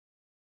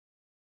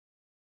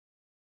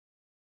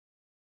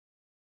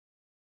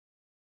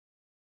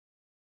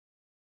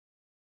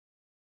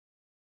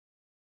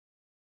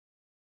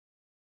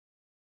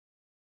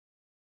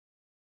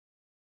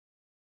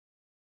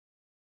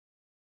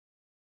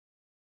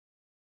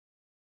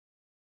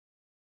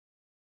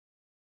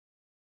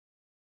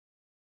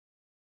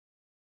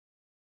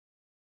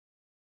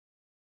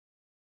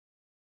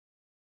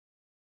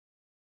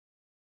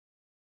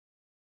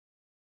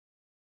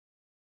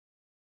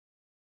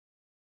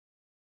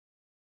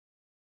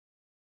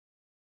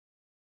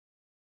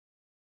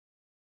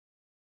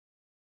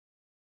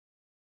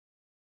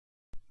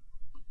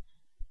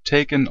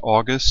Taken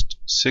August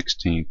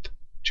 16th,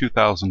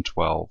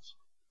 2012,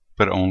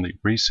 but only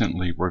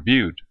recently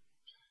reviewed.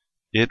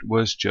 It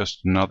was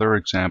just another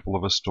example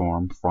of a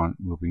storm front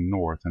moving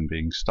north and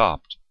being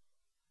stopped.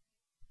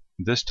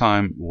 This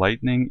time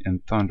lightning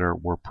and thunder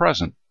were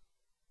present,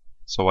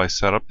 so I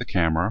set up the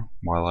camera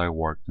while I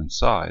worked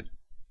inside.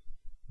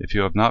 If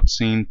you have not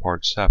seen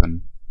part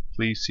 7,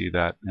 please see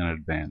that in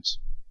advance.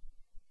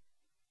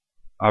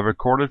 I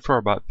recorded for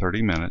about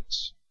 30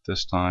 minutes,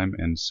 this time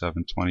in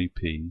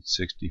 720p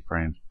 60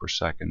 frames per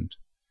second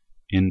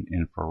in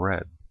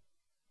infrared.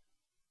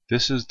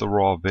 This is the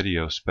raw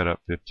video sped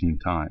up 15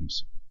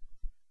 times.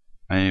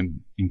 I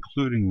am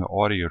including the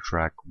audio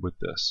track with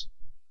this.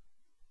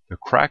 The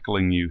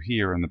crackling you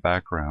hear in the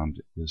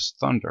background is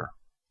thunder.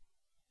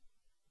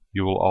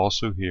 You will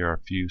also hear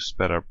a few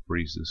sped up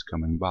breezes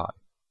coming by.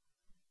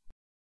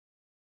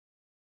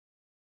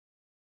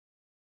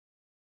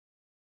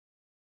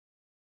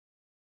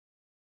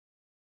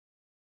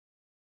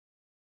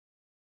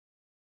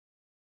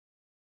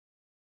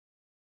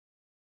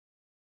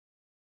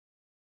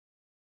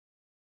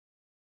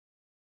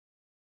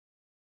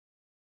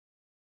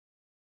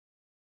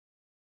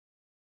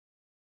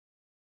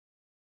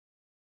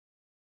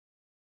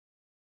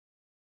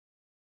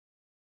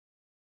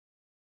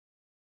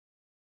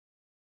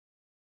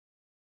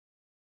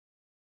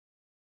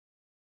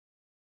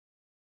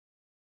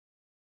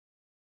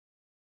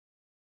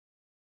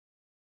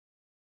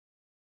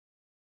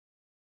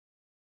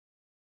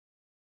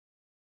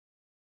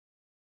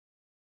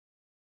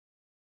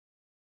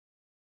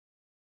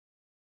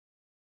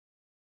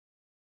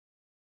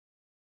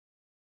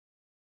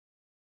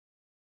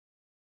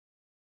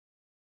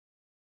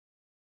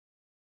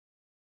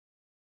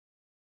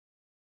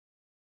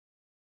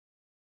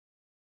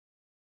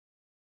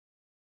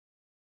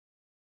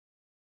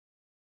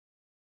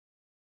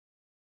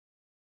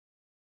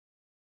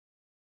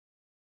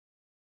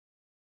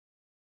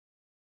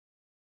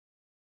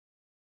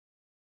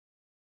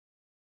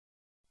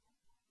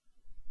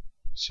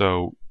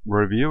 So,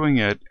 reviewing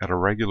it at a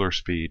regular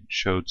speed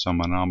showed some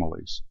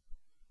anomalies.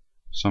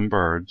 Some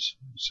birds,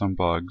 some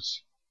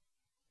bugs,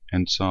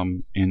 and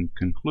some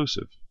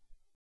inconclusive.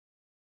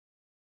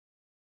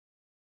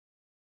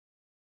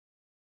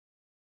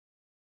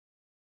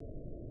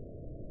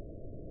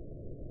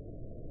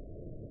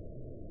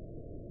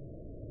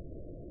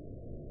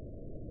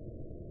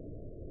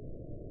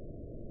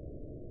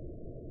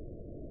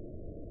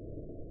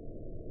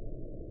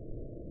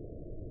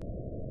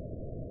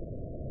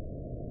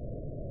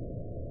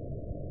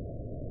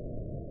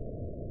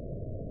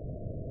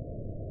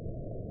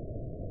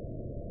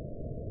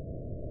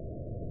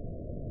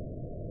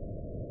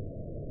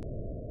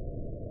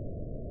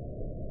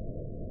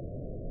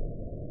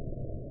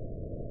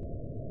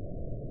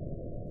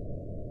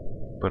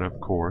 But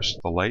of course,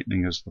 the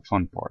lightning is the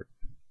fun part.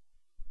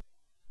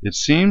 It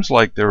seems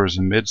like there is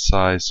a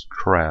mid-sized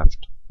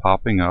craft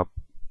popping up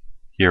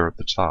here at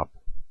the top.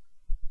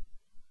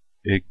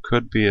 It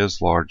could be as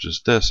large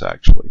as this,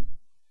 actually.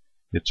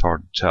 It's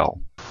hard to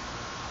tell.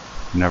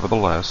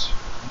 Nevertheless,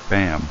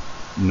 bam,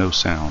 no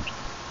sound.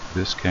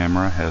 This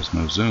camera has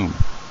no zoom.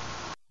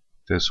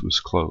 This was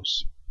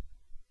close.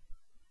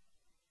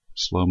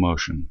 Slow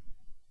motion.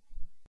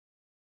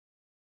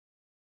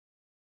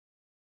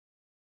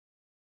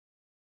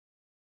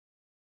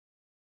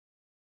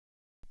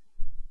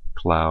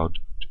 Cloud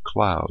to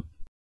cloud.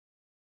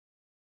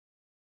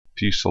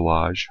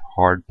 Fuselage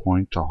hard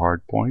point to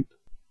hard point,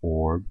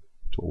 orb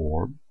to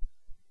orb.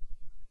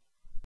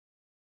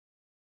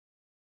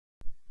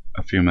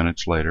 A few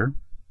minutes later.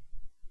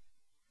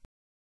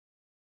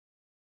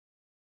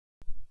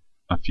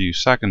 A few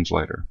seconds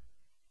later.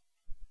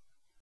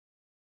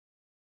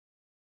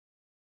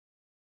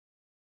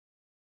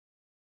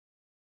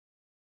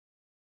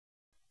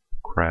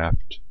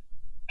 Craft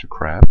to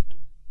craft.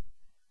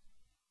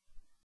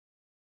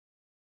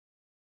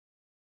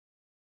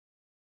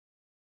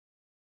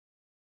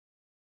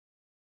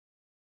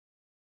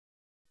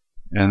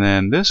 And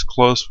then this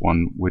close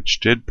one,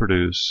 which did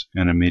produce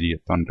an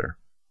immediate thunder.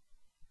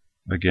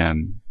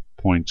 Again,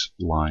 points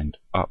lined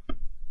up.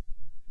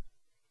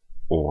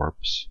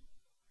 Orbs.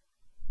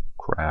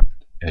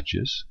 Craft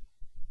edges.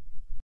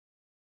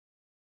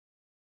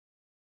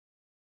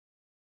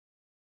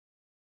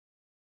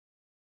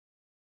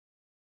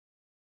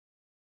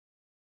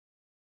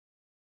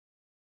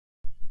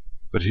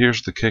 But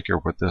here's the kicker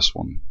with this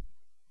one.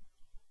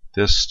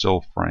 This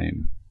still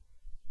frame.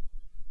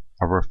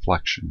 A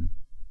reflection.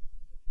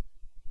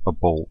 A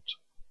bolt,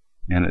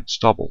 and it's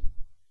double,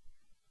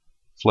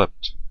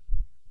 flipped.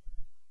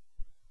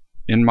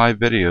 In my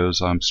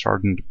videos, I'm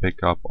starting to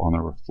pick up on the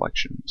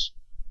reflections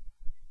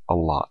a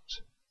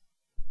lot,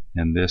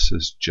 and this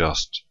is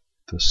just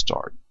the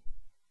start.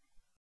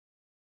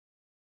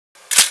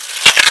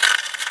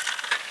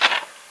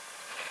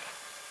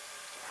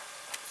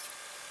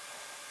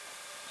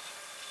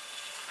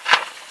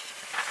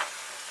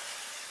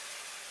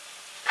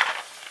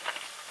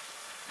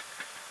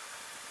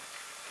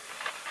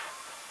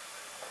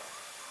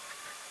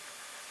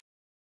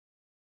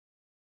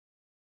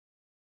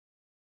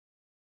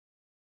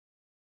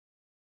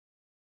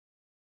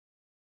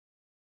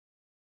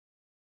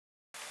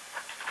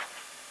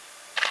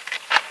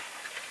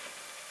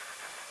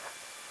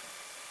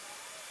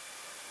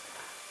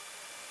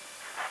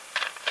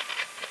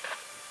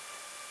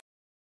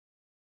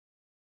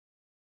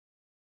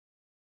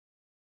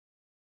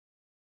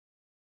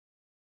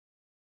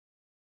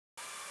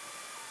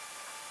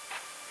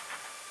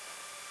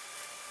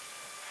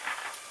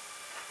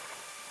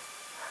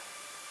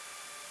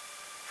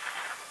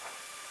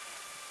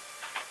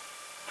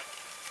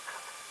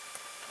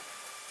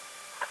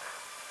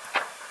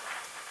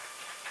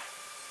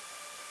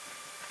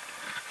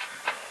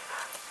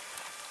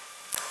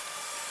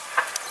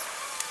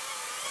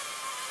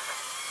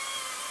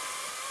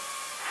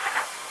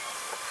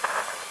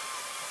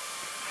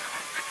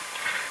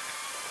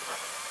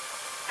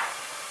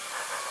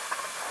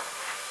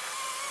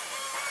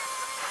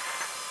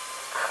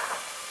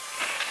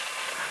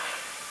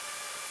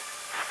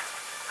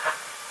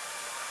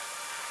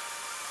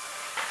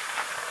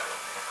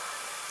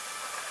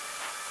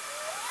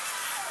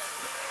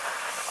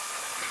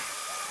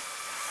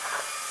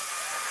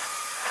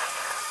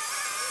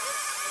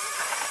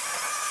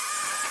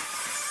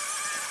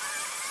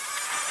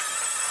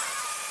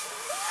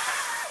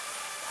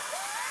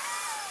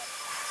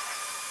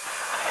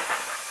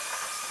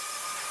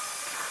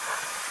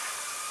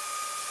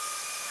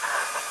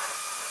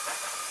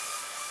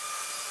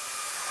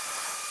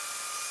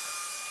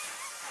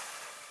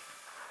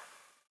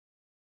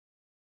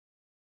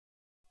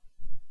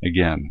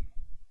 Again,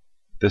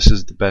 this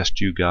is the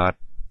best you got.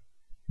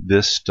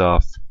 This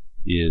stuff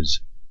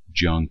is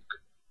junk.